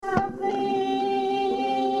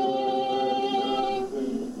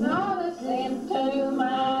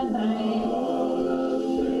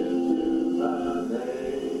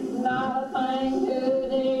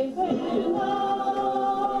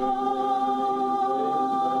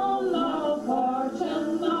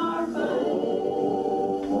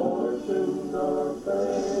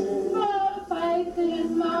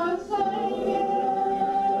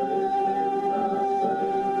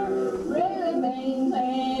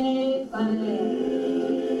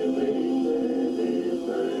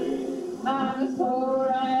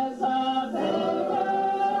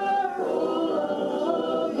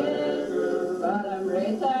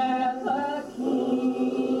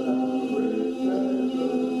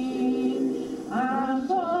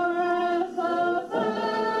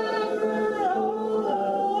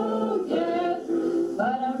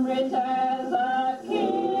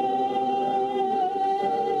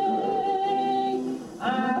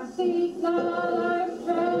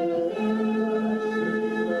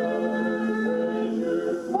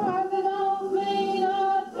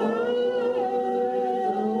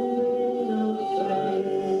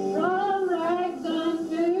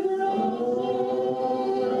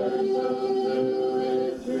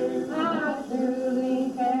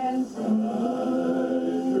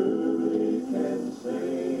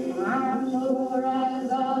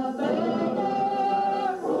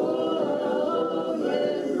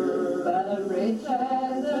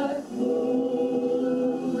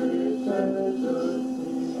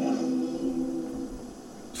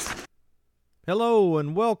Hello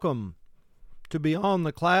and welcome to Beyond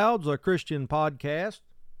the Clouds, a Christian podcast.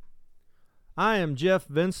 I am Jeff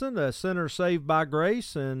Vincent, a sinner saved by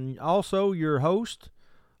grace, and also your host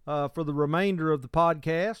for the remainder of the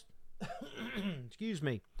podcast. Excuse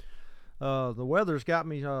me. The weather's got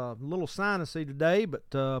me a little sinusy today,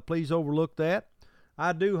 but please overlook that.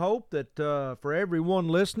 I do hope that for everyone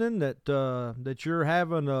listening that you're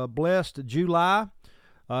having a blessed July.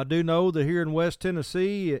 I do know that here in West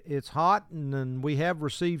Tennessee it's hot, and we have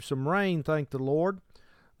received some rain, thank the Lord.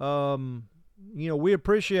 We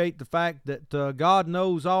appreciate the fact that God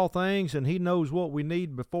knows all things, and He knows what we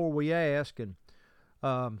need before we ask, and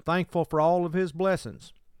thankful for all of His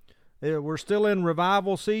blessings. We're still in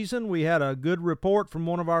revival season. We had a good report from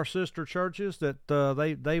one of our sister churches that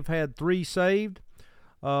they've had 3 saved.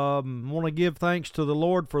 Want to give thanks to the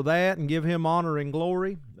Lord for that and give Him honor and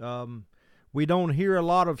glory. We don't hear a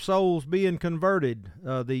lot of souls being converted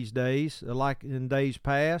these days, like in days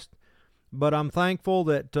past. But I'm thankful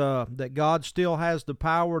that God still has the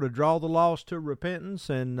power to draw the lost to repentance,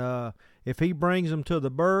 and if He brings them to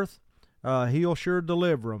the birth, He'll sure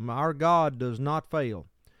deliver them. Our God does not fail.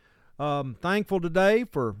 Thankful today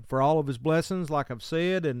for all of His blessings, like I've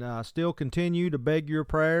said, and I still continue to beg your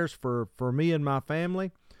prayers for me and my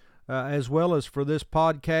family. As well as for this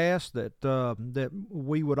podcast, that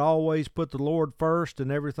we would always put the Lord first in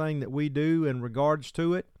everything that we do in regards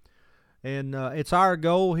to it. And it's our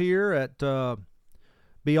goal here at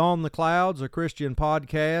Beyond the Clouds, a Christian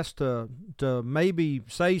podcast, to maybe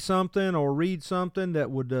say something or read something that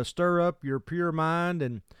would stir up your pure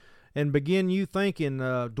mind and begin you thinking,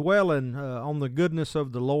 dwelling on the goodness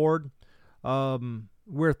of the Lord.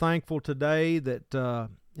 We're thankful today that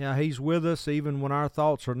He's with us even when our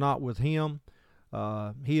thoughts are not with Him.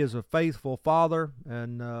 He is a faithful Father,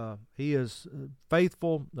 and He is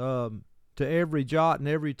faithful to every jot and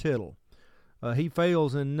every tittle. He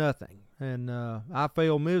fails in nothing, and I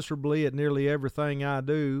fail miserably at nearly everything I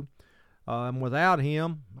do, and without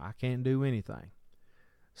Him, I can't do anything.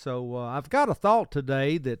 So I've got a thought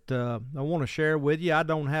today that I want to share with you. I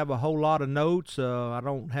don't have a whole lot of notes. I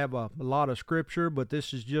don't have a lot of scripture, but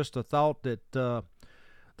this is just a thought that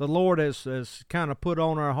the Lord has kind of put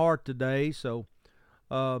on our heart today. So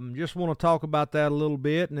just want to talk about that a little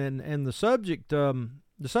bit. And the subject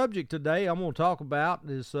today I'm going to talk about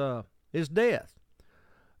is death.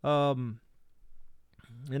 And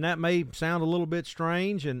that may sound a little bit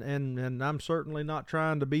strange, and I'm certainly not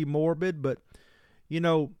trying to be morbid, but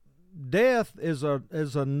death is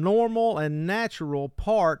a normal and natural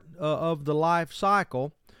part of the life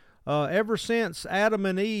cycle. Ever since Adam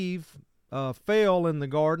and Eve fell in the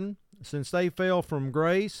garden, since they fell from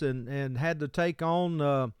grace and had to take on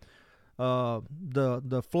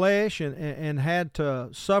the flesh and had to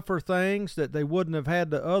suffer things that they wouldn't have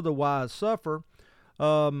had to otherwise suffer,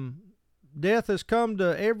 death has come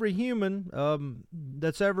to every human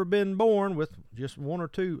that's ever been born, with just 1 or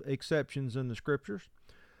 2 exceptions in the scriptures.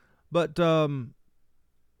 But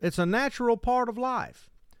it's a natural part of life.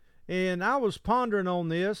 And I was pondering on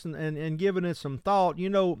this and giving it some thought.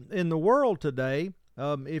 In the world today,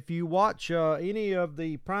 if you watch any of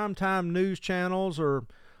the primetime news channels or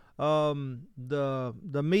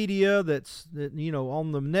the media that's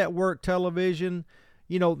on the network television,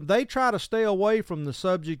 they try to stay away from the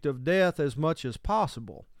subject of death as much as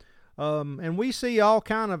possible. And we see all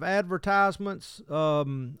kind of advertisements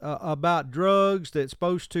about drugs that's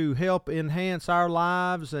supposed to help enhance our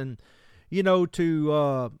lives, and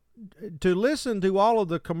to listen to all of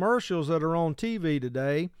the commercials that are on TV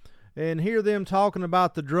today and hear them talking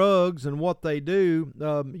about the drugs and what they do,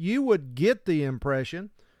 you would get the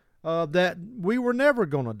impression that we were never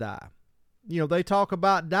going to die. They talk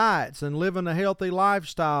about diets and living a healthy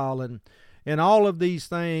lifestyle and all of these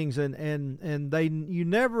things, and you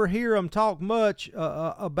never hear them talk much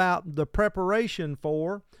about the preparation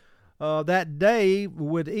for that day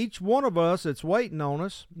with each one of us that's waiting on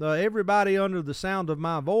us. Everybody under the sound of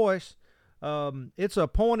my voice, it's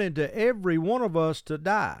appointed to every one of us to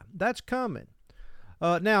die. That's coming.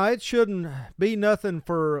 Now, it shouldn't be nothing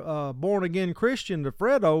for a born-again Christian to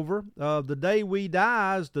fret over. The day we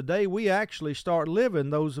die is the day we actually start living,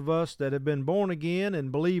 those of us that have been born again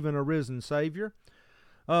and believe in a risen Savior.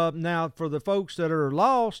 Now, for the folks that are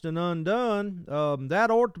lost and undone, that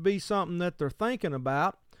ought to be something that they're thinking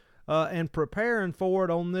about and preparing for it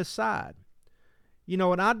on this side. You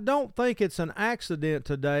know, and I don't think it's an accident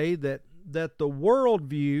today that the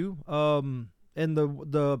worldview and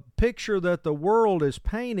the picture that the world is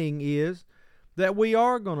painting is that we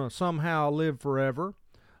are going to somehow live forever,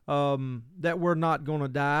 that we're not going to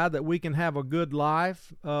die, that we can have a good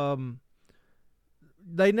life.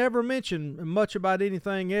 They never mention much about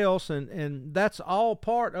anything else, and that's all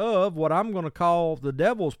part of what I'm going to call the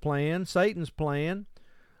devil's plan, Satan's plan.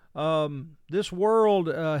 This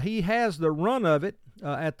world, he has the run of it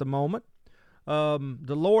at the moment.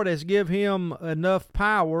 The Lord has given him enough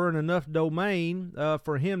power and enough domain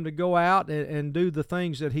for him to go out and do the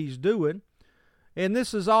things that he's doing. And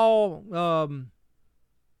this is all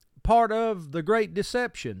part of the great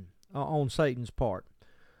deception on Satan's part.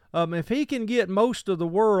 If he can get most of the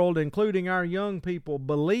world, including our young people,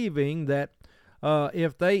 believing that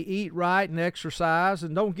if they eat right and exercise,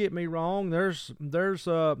 and don't get me wrong, there's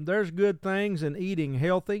good things in eating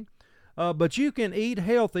healthy. But you can eat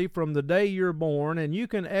healthy from the day you're born, and you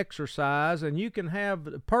can exercise, and you can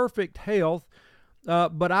have perfect health.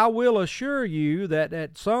 But I will assure you that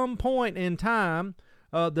at some point in time,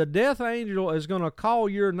 the death angel is going to call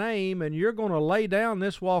your name, and you're going to lay down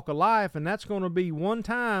this walk of life, and that's going to be one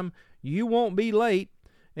time you won't be late,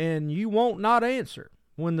 and you won't not answer.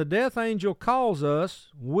 When the death angel calls us,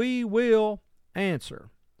 we will answer.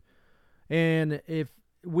 And if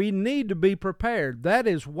we need to be prepared. That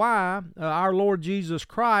is why our Lord Jesus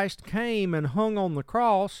Christ came and hung on the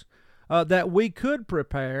cross, that we could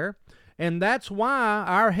prepare. And that's why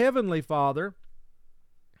our Heavenly Father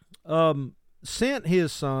sent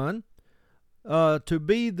His Son to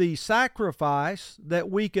be the sacrifice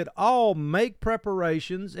that we could all make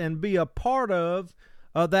preparations and be a part of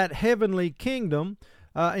that heavenly kingdom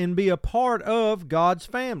and be a part of God's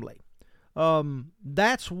family.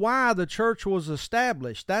 That's why the church was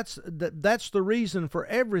established. That's the reason for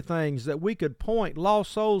everything, is that we could point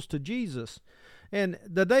lost souls to Jesus. And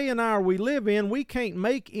the day and hour we live in, we can't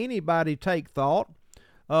make anybody take thought.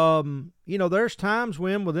 There's times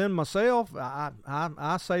when within myself,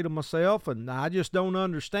 I say to myself, and I just don't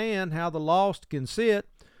understand how the lost can sit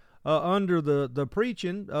under the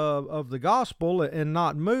preaching of the gospel and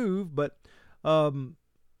not move, but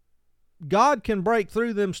God can break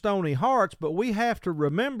through them stony hearts, but we have to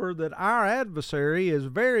remember that our adversary is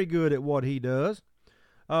very good at what he does.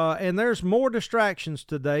 And there's more distractions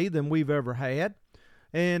today than we've ever had.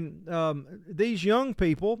 And these young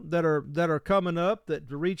people that are coming up, that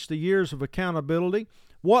reach the years of accountability,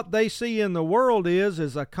 what they see in the world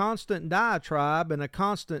is a constant diatribe and a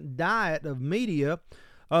constant diet of media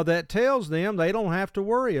that tells them they don't have to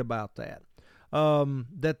worry about that.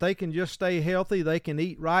 That they can just stay healthy, they can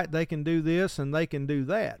eat right, they can do this, and they can do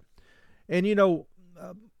that. And,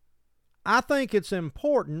 I think it's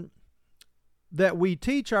important that we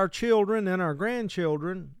teach our children and our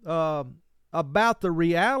grandchildren about the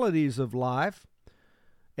realities of life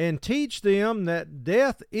and teach them that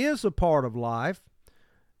death is a part of life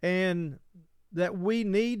and that we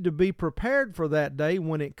need to be prepared for that day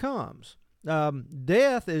when it comes.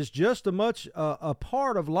 Death is just as much a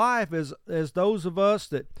part of life as those of us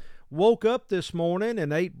that woke up this morning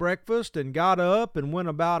and ate breakfast and got up and went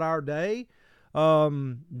about our day.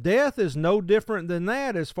 Death is no different than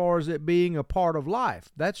that as far as it being a part of life.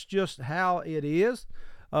 That's just how it is.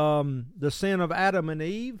 The sin of Adam and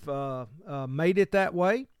Eve made it that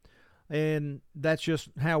way, and that's just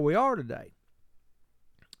how we are today.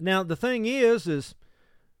 Now, the thing is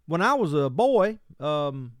when I was a boy,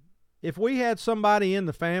 if we had somebody in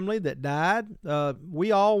the family that died,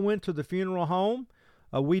 we all went to the funeral home.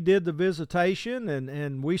 We did the visitation,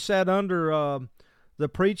 and we sat under the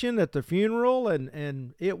preaching at the funeral,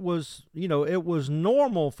 and it was, it was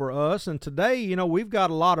normal for us. And today, we've got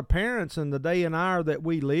a lot of parents in the day and hour that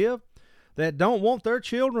we live that don't want their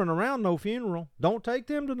children around no funeral. Don't take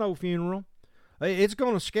them to no funeral. It's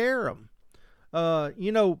going to scare them.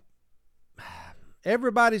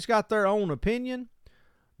 Everybody's got their own opinion.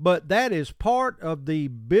 But that is part of the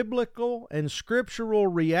biblical and scriptural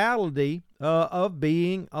reality of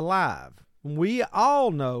being alive. We all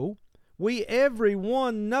know,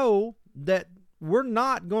 everyone know that we're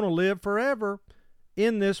not going to live forever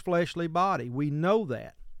in this fleshly body. We know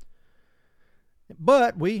that.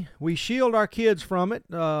 But we shield our kids from it.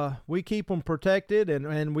 We keep them protected,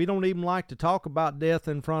 and we don't even like to talk about death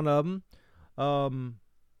in front of them.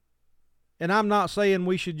 And I'm not saying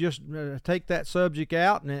we should just take that subject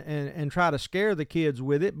out and try to scare the kids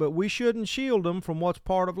with it, but we shouldn't shield them from what's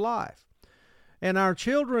part of life. And our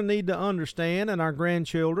children need to understand, and our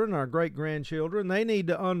grandchildren, our great-grandchildren, they need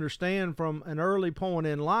to understand from an early point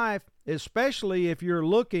in life, especially if you're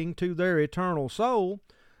looking to their eternal soul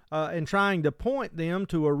and trying to point them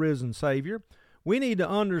to a risen Savior. We need to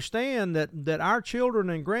understand that our children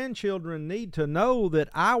and grandchildren need to know that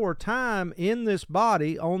our time in this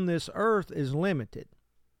body on this earth is limited.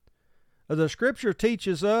 The Scripture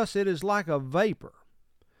teaches us it is like a vapor,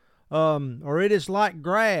 or it is like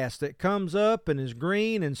grass that comes up and is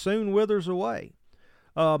green and soon withers away.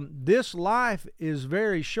 This life is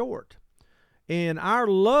very short, and our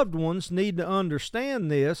loved ones need to understand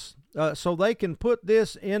this so they can put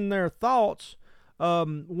this in their thoughts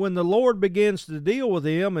when the Lord begins to deal with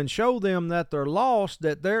them and show them that they're lost,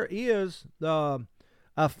 that there is a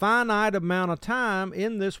finite amount of time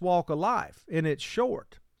in this walk of life, and it's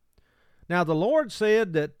short. Now, the Lord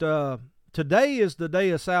said that today is the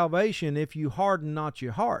day of salvation if you harden not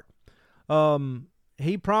your heart.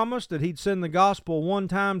 He promised that He'd send the gospel one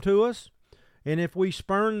time to us, and if we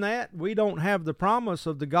spurn that, we don't have the promise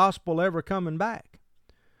of the gospel ever coming back.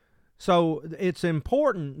 So it's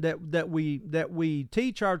important that we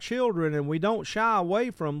teach our children, and we don't shy away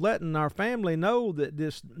from letting our family know that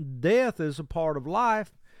this death is a part of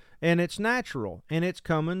life, and it's natural, and it's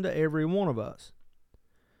coming to every one of us.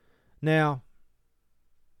 Now,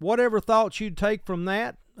 whatever thoughts you take from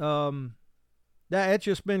that, that's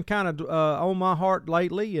just been kind of on my heart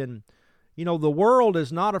lately. And, the world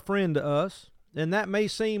is not a friend to us. And that may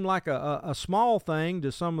seem like a small thing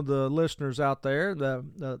to some of the listeners out there.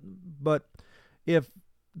 But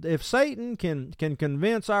if Satan can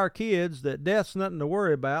convince our kids that death's nothing to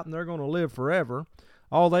worry about and they're going to live forever,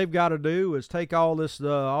 all they've got to do is take all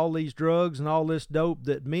these drugs and all this dope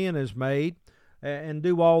that men has made and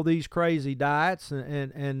do all these crazy diets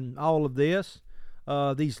and all of this,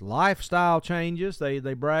 these lifestyle changes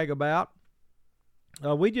they brag about.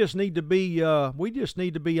 We just need to be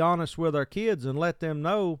honest with our kids and let them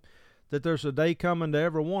know that there's a day coming to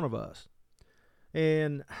every one of us.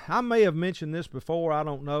 And I may have mentioned this before. I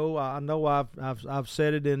don't know. I know I've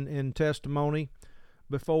said it in testimony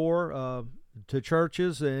before to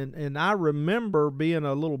churches, and I remember being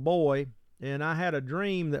a little boy, and I had a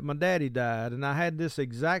dream that my daddy died, and I had this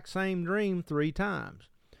exact same dream 3 times.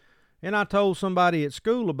 And I told somebody at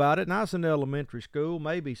school about it, and I was in elementary school,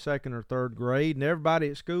 maybe 2nd or 3rd grade, and everybody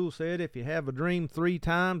at school said, if you have a dream 3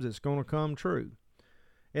 times, it's going to come true.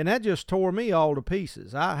 And that just tore me all to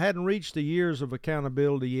pieces. I hadn't reached the years of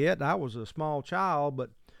accountability yet. I was a small child, but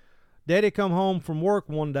Daddy come home from work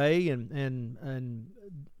one day, and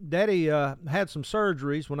Daddy had some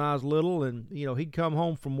surgeries when I was little, and, he'd come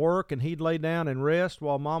home from work, and he'd lay down and rest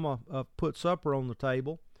while Mama put supper on the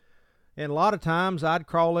table. And a lot of times I'd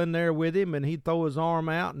crawl in there with him, and he'd throw his arm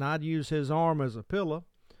out, and I'd use his arm as a pillow.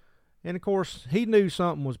 And, of course, he knew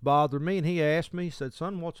something was bothering me, and he asked me, he said,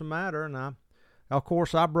 "Son, what's the matter?" And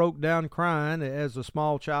I broke down crying, as a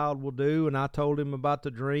small child will do, and I told him about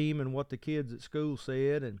the dream and what the kids at school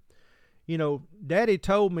said. And, Daddy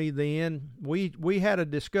told me then, we had a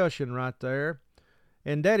discussion right there,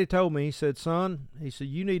 and Daddy told me, he said, "Son," he said,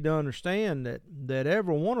 "you need to understand that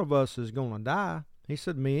every one of us is going to die." He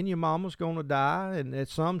said, "Me and your mama's going to die, and at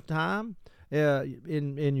some time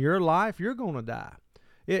in your life, you're going to die.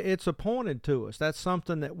 It's appointed to us. That's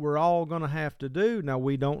something that we're all going to have to do. Now,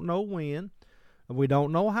 we don't know when, we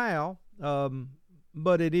don't know how,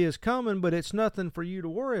 but it is coming, but it's nothing for you to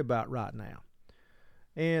worry about right now."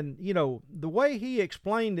 And, the way he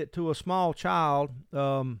explained it to a small child,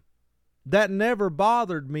 that never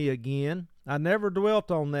bothered me again. I never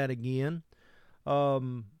dwelt on that again.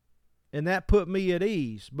 And that put me at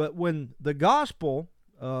ease. But when the gospel,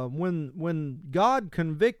 when God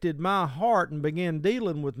convicted my heart and began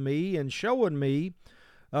dealing with me and showing me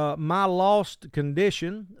my lost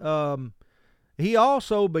condition, He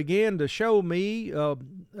also began to show me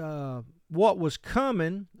what was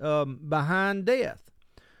coming behind death.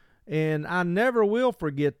 And I never will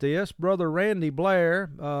forget this. Brother Randy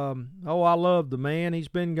Blair, I love the man. He's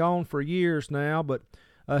been gone for years now, but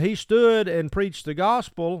he stood and preached the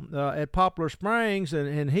gospel at Poplar Springs,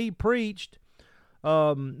 and he preached,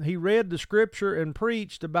 he read the scripture and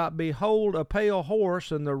preached about, "Behold, a pale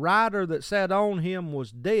horse, and the rider that sat on him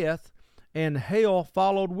was death, and hell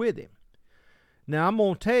followed with him." Now, I'm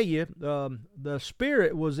going to tell you, the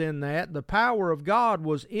Spirit was in that. The power of God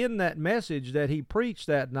was in that message that he preached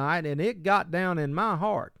that night, and it got down in my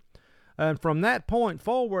heart. And from that point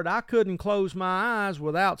forward, I couldn't close my eyes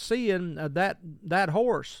without seeing that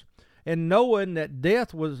horse. and knowing that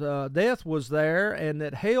death was there and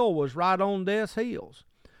that hell was right on death's heels.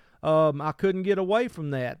 I couldn't get away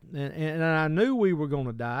from that, and I knew we were going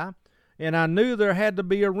to die, and I knew there had to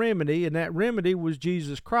be a remedy, and that remedy was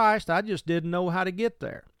Jesus Christ. I just didn't know how to get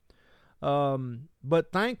there.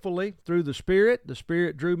 But thankfully, through the Spirit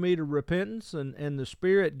drew me to repentance, and the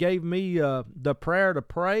Spirit gave me the prayer to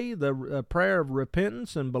pray, the prayer of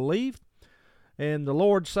repentance and belief, and the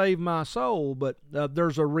Lord saved my soul. But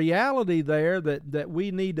there's a reality there that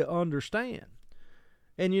we need to understand.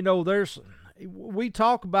 And we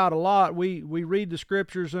talk about a lot. We read the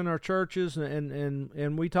scriptures in our churches,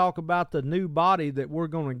 and we talk about the new body that we're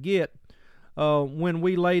going to get when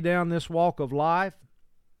we lay down this walk of life.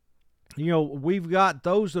 We've got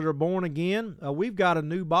those that are born again. We've got a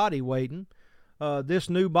new body waiting. This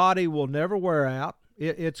new body will never wear out.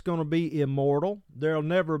 It's going to be immortal. There'll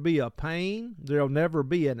never be a pain. There'll never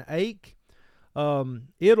be an ache.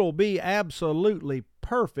 It'll be absolutely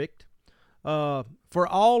perfect for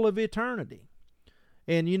all of eternity.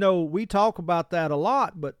 And, we talk about that a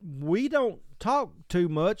lot, but we don't talk too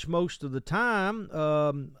much most of the time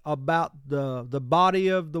about the body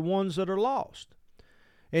of the ones that are lost.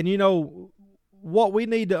 And, what we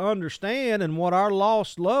need to understand, and what our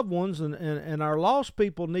lost loved ones and our lost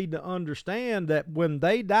people need to understand, that when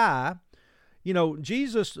they die,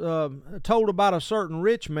 Jesus told about a certain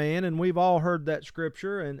rich man, and we've all heard that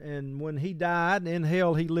scripture, and when he died in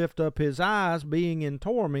hell, he lifted up his eyes, being in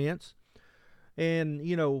torments. And,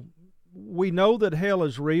 we know that hell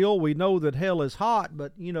is real. We know that hell is hot,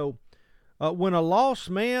 but, when a lost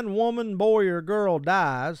man, woman, boy, or girl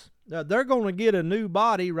dies, they're going to get a new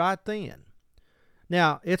body right then.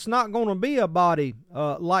 Now, it's not going to be a body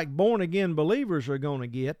like born-again believers are going to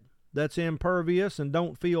get, that's impervious and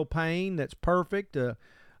don't feel pain, that's perfect.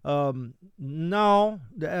 No,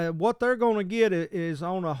 what they're going to get is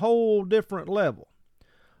on a whole different level.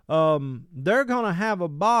 They're going to have a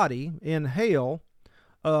body in hell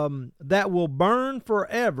that will burn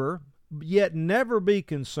forever, yet never be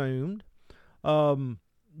consumed.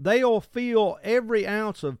 They'll feel every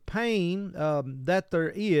ounce of pain that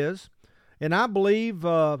there is. And I believe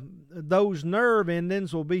those nerve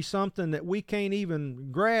endings will be something that we can't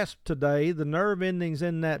even grasp today, the nerve endings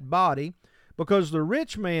in that body, because the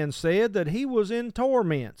rich man said that he was in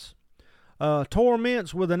torments.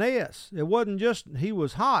 Torments with an S. It wasn't just he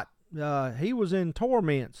was hot. He was in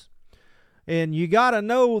torments. And you got to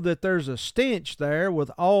know that there's a stench there with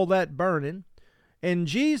all that burning. And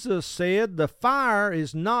Jesus said, the fire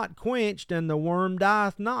is not quenched and the worm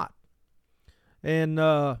dieth not. And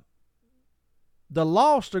the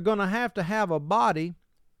lost are going to have a body.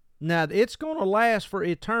 Now, it's going to last for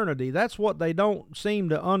eternity. That's what they don't seem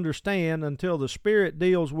to understand until the Spirit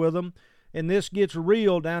deals with them and this gets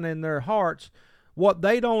real down in their hearts. What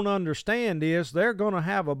they don't understand is they're going to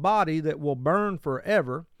have a body that will burn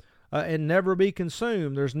forever and never be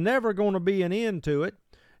consumed. There's never going to be an end to it,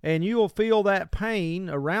 and you'll feel that pain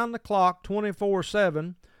around the clock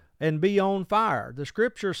 24/7 and be on fire. The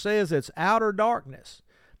Scripture says it's outer darkness.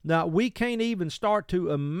 Now, we can't even start to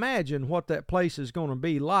imagine what that place is going to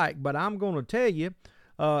be like, but I'm going to tell you,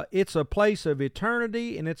 it's a place of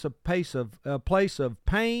eternity, and it's a place of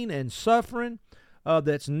pain and suffering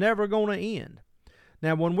that's never going to end.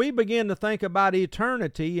 Now, when we begin to think about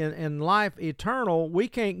eternity and life eternal, we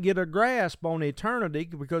can't get a grasp on eternity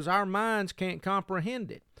because our minds can't comprehend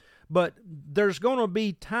it. But there's going to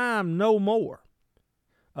be time no more.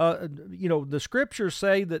 The Scriptures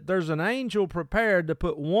say that there's an angel prepared to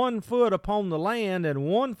put 1 foot upon the land and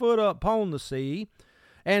 1 foot upon the sea,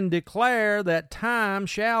 and declare that time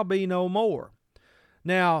shall be no more.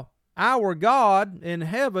 Now, our God in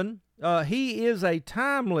heaven, He is a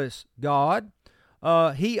timeless God.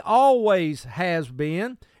 He always has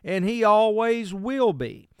been, and He always will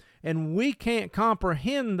be. And we can't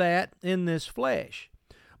comprehend that in this flesh.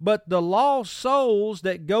 But the lost souls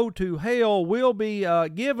that go to hell will be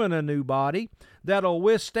given a new body that'll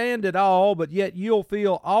withstand it all, but yet you'll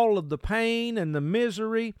feel all of the pain and the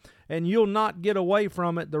misery, and you'll not get away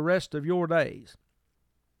from it the rest of your days.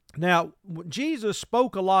 Now, Jesus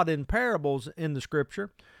spoke a lot in parables in the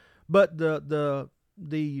Scripture, but the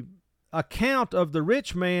account of the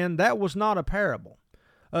rich man, that was not a parable.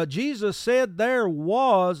 Jesus said there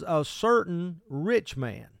was a certain rich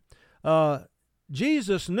man.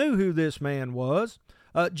 Jesus knew who this man was.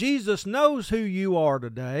 Jesus knows who you are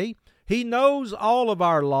today. He knows all of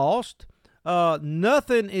our lost.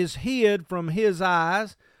 Nothing is hid from His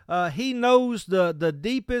eyes. He knows the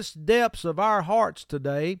deepest depths of our hearts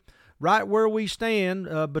today, right where we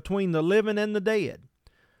stand between the living and the dead.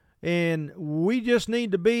 And we just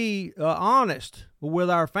need to be honest with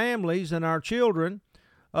our families and our children,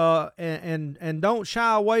 and don't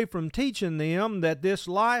shy away from teaching them that this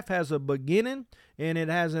life has a beginning and it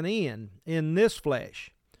has an end in this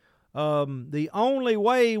flesh. The only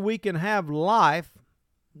way we can have life,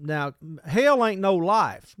 now hell ain't no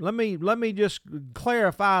life. Let me just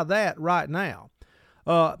clarify that right now.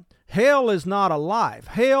 Hell is not a life.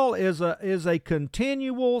 Hell is a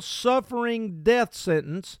continual suffering death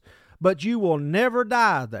sentence, but you will never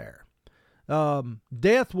die there.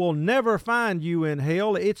 Death will never find you in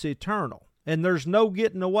hell. It's eternal, and there's no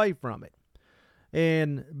getting away from it.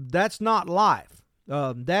 And that's not life.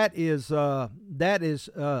 That is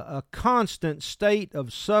a constant state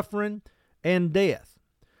of suffering and death,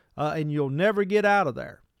 and you'll never get out of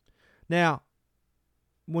there. Now,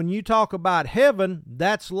 when you talk about heaven,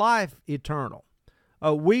 that's life eternal.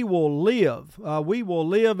 We will live. We will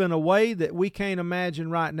live in a way that we can't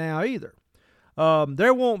imagine right now either.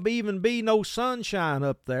 There won't even be no sunshine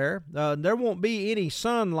up there. There won't be any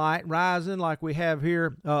sunlight rising like we have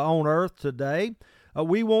here on earth today.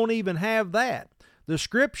 We won't even have that. The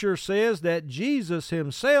Scripture says that Jesus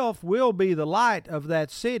himself will be the light of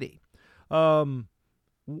that city.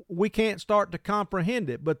 We can't start to comprehend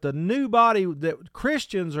it, but the new body that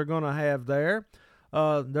Christians are going to have there,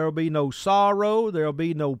 there'll be no sorrow, there'll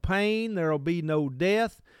be no pain, there'll be no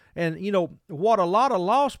death. And, you know, what a lot of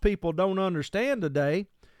lost people don't understand today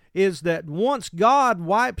is that once God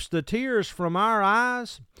wipes the tears from our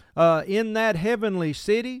eyes in that heavenly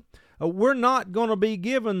city, we're not going to be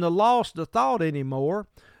given the lost a thought anymore.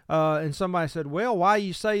 And somebody said, well, why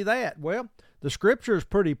you say that? Well, the Scripture is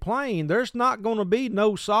pretty plain. There's not going to be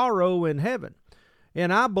no sorrow in heaven.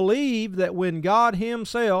 And I believe that when God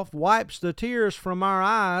himself wipes the tears from our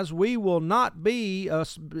eyes, we will not be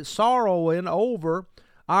sorrowing over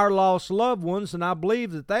our lost loved ones. And I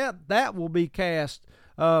believe that will be cast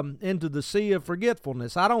into the sea of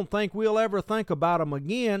forgetfulness. I don't think we'll ever think about them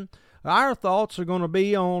again. Our thoughts are going to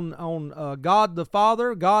be on God the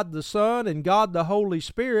Father, God the Son, and God the Holy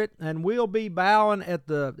Spirit, and we'll be bowing at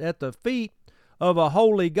the feet of a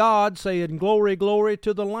holy God, saying, glory, glory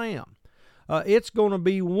to the Lamb. It's going to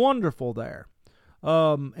be wonderful there.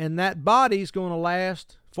 And that body's going to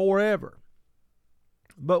last forever.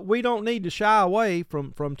 But we don't need to shy away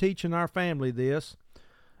from teaching our family this.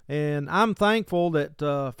 And I'm thankful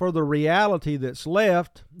that for the reality that's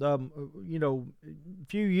left. You know, a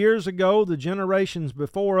few years ago, the generations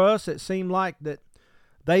before us, it seemed like that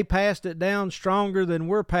they passed it down stronger than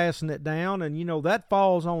we're passing it down. And, you know, that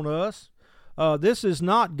falls on us. This is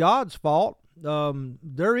not God's fault.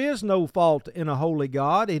 There is no fault in a holy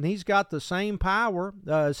God, and he's got the same power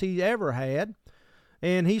as he ever had,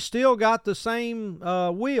 and he's still got the same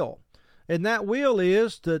will. And that will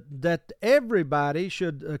is that everybody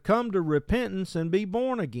should come to repentance and be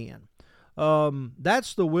born again.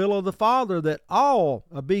 That's the will of the Father, that all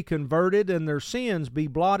be converted and their sins be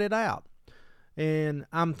blotted out. And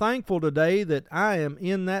I'm thankful today that I am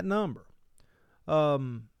in that number.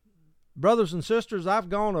 Brothers and sisters, I've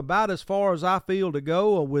gone about as far as I feel to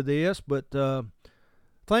go with this, but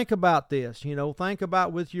think about this. You know, think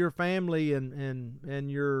about with your family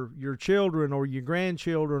and your children or your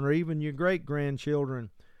grandchildren or even your great-grandchildren.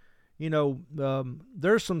 You know,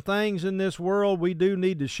 there's some things in this world we do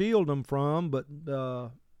need to shield them from, but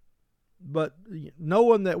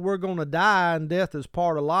knowing that we're going to die and death is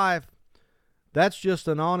part of life, that's just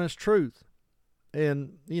an honest truth.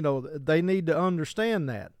 And, you know, they need to understand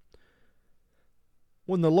that.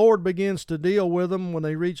 When the Lord begins to deal with them, when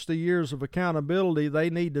they reach the years of accountability, they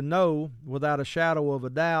need to know without a shadow of a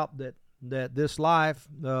doubt that this life,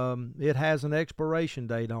 it has an expiration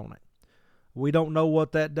date on it. We don't know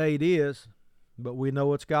what that date is, but we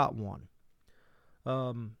know it's got one.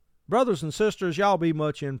 Brothers and sisters, y'all be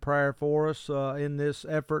much in prayer for us in this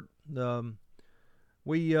effort.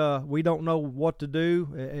 We don't know what to do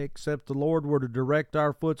except the Lord were to direct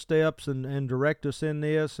our footsteps and direct us in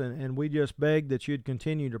this, and we just beg that you'd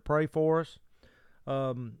continue to pray for us.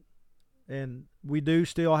 And we do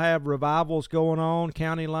still have revivals going on.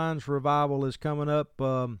 County Lines Revival is coming up.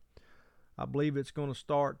 I believe it's going to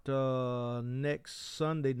start next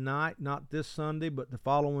Sunday night, not this Sunday, but the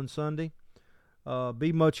following Sunday.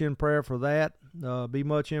 Be much in prayer for that. Be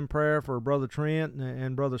much in prayer for Brother Trent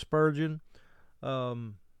and Brother Spurgeon.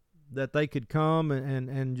 That they could come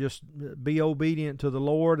and just be obedient to the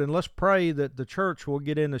Lord. And let's pray that the church will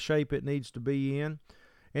get in the shape it needs to be in.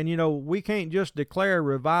 And, you know, we can't just declare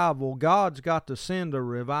revival. God's got to send a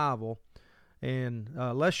revival. And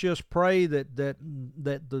let's just pray that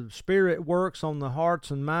the Spirit works on the hearts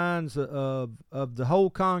and minds of the whole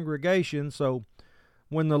congregation, so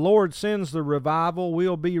when the Lord sends the revival,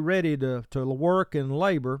 we'll be ready to work and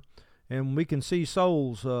labor, and we can see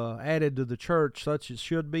souls added to the church such as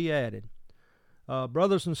should be added.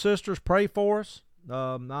 Brothers and sisters, pray for us.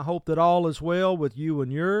 I hope that all is well with you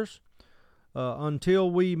and yours.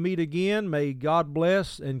 Until we meet again, may God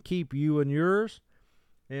bless and keep you and yours.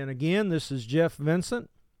 And again, this is Jeff Vincent.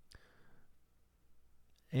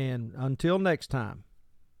 And until next time.